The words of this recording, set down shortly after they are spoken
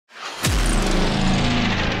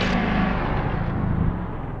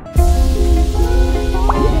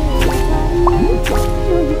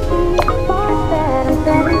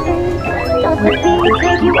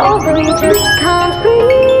over, you just can't breathe.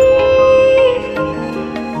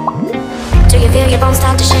 Do you feel your bones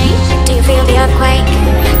start to shake? Do you feel the earthquake?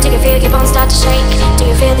 Do you feel your bones start to shake? Do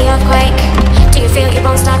you feel the earthquake? Do you feel your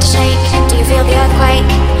bones start to shake? Do you feel the earthquake?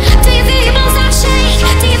 Do you feel your bones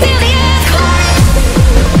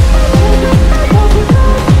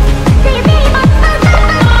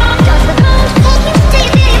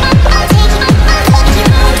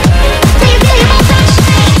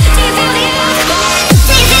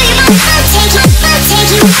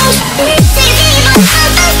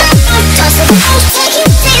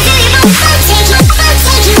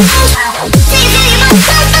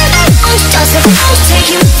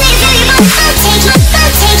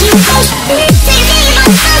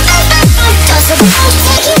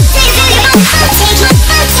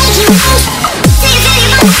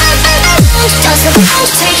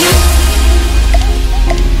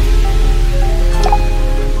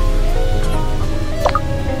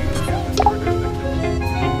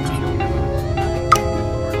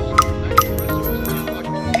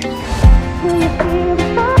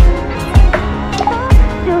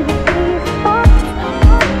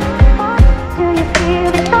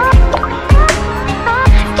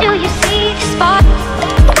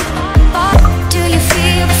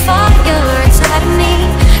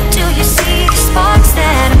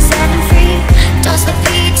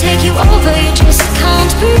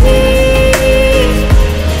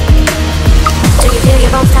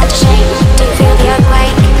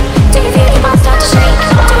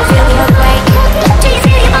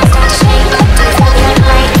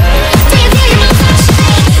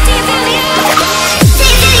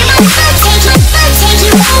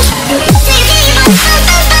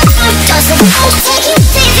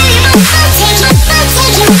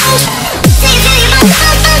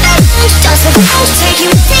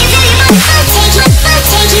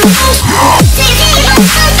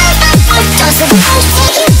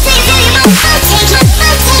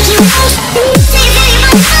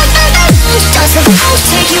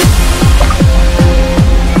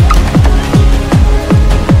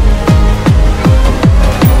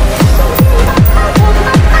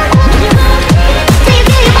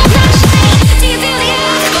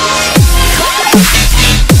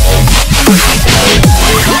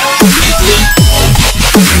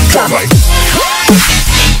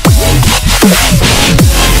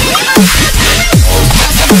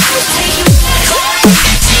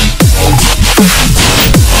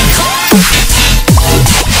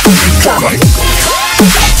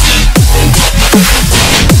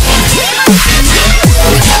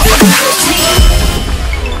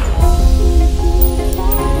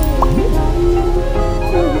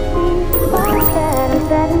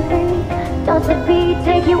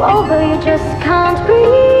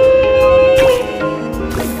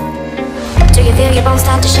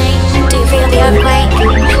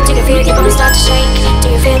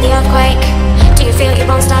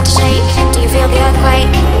start to shake? Do you feel the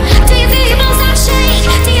earthquake?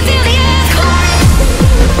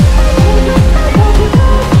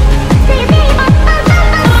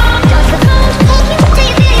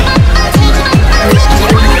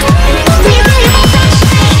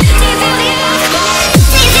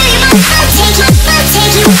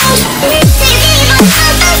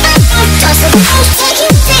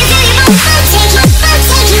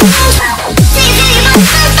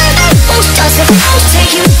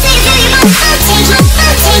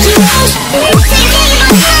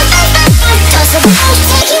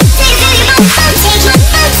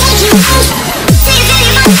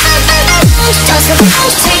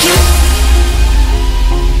 Take you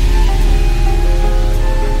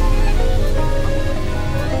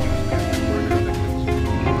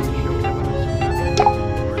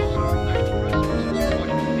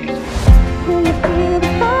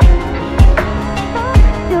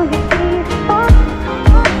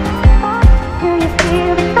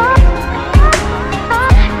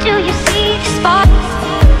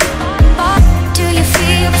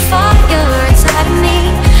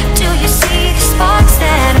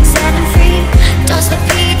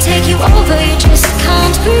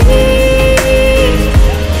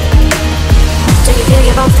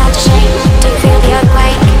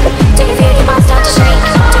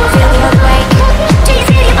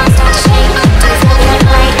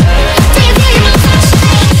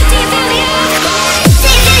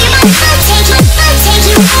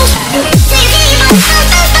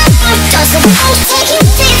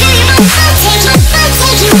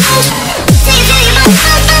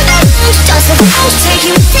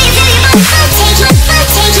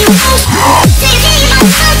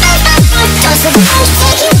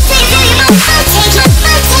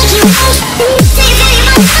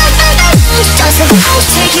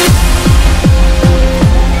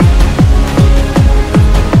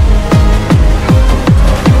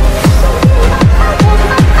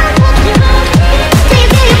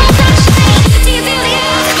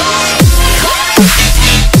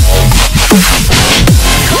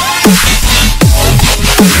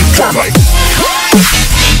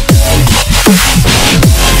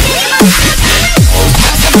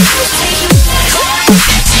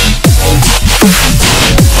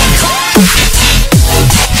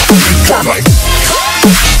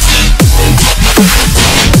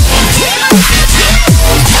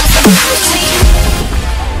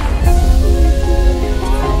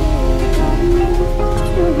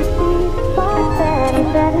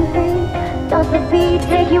Does the beat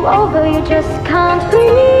take you over? You just can't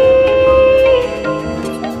breathe.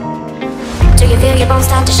 Do you feel your bones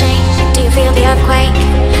start to shake? Do you feel the earthquake?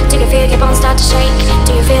 Do you feel your bones start to shake?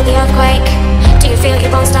 Do you feel the earthquake? Do you feel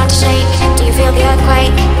your bones start to shake? Do you feel the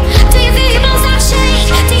earthquake? Do you feel your bones start to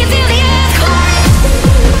shake? Do you feel the earthquake?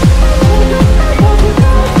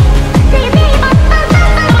 Do you feel your bones?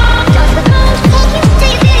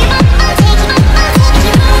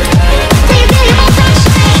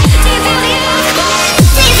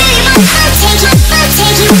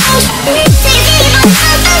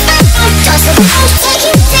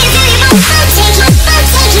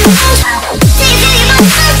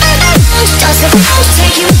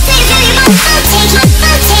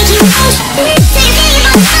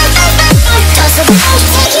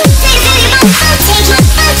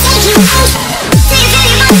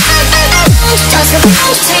 Does the bones take you? Do you feel your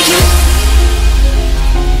bones take you?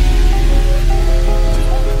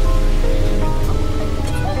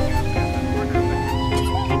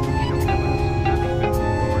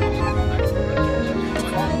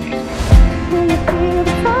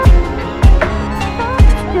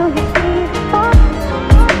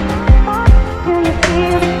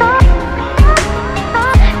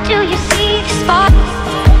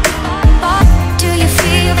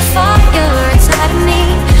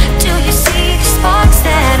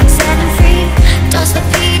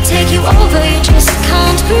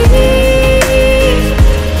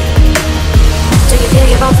 Do you feel your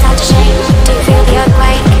bones start to shake? Do you feel the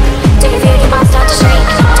earthquake? Do you feel your bones take you?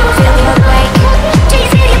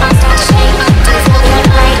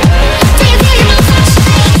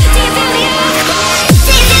 Take you? Do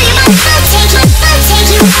you feel your bones?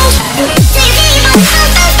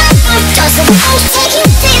 Does the bones take you?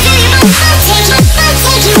 Do you feel your bones take you? Take you? Do you feel your bones? Does the bones take you? Do you feel your bones take you?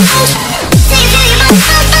 Take you? Do you feel your bones?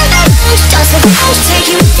 Does the bones take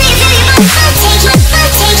you? Do you feel your bones take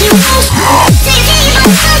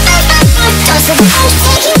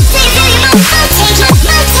you?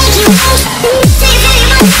 Take you? Do you feel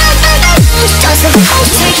your bones? Does the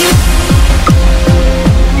bones take you?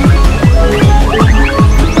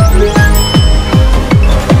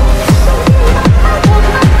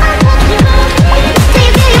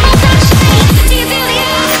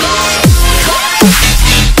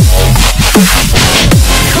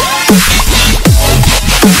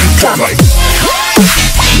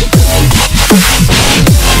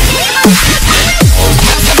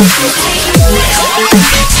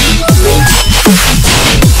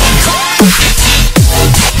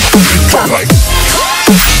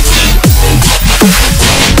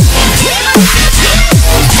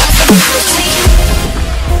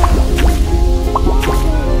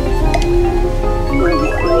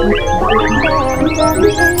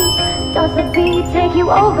 Does the beat take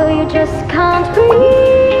you over? You just can't breathe.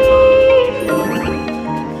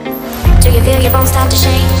 Do you feel your bones start to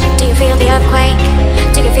shake? Do you feel the earthquake?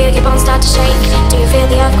 Do you feel your bones start to shake? Do you feel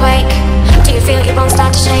the earthquake? Do you feel your bones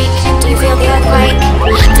start to shake? Do you feel the earthquake?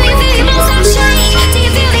 Do you feel your bones start to shake? Do you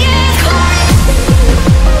feel the earthquake?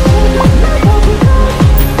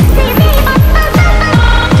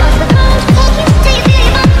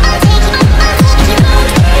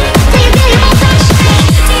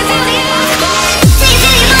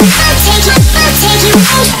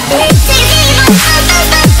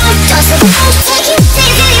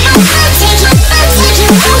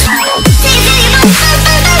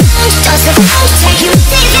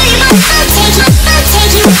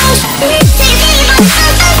 Take you